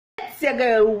It's your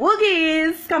girl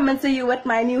Woogies coming to you with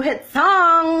my new hit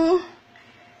song.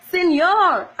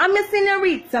 Senor, I'm your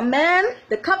senorita, man.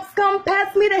 The cops come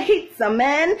pass me the heat,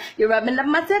 man. You're rubbing up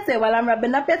my tete while I'm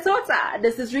rubbing up your tota.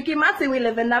 This is Ricky Martin, we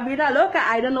live in La Vida Loca.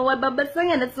 I don't know what Bubba's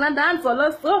singing, it's not dance or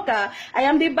soca. I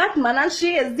am the Batman and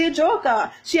she is the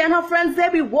Joker. She and her friends, they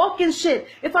be walking shit.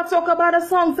 If I talk about her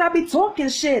songs, I be talking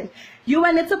shit. You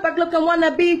and the Tupac looking wanna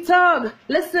be tug.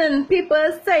 Listen,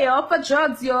 people stay off for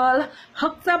drugs, y'all.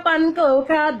 Hooked up on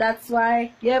coca, that's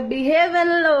why you're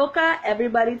behaving loca.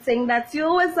 Everybody think that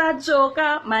you is a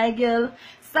joker, my girl.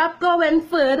 Stop going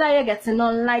further, you're getting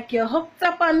on like you're hooked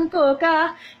up on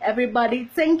coca. Everybody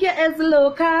think you is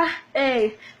loca,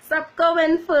 hey. Stop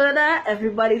going further,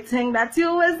 everybody think that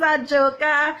you is a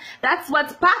joker. That's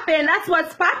what's poppin', that's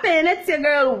what's poppin'. It's your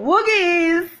girl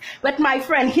Woogies with my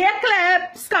friend Hair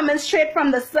Clips coming straight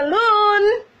from the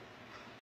saloon.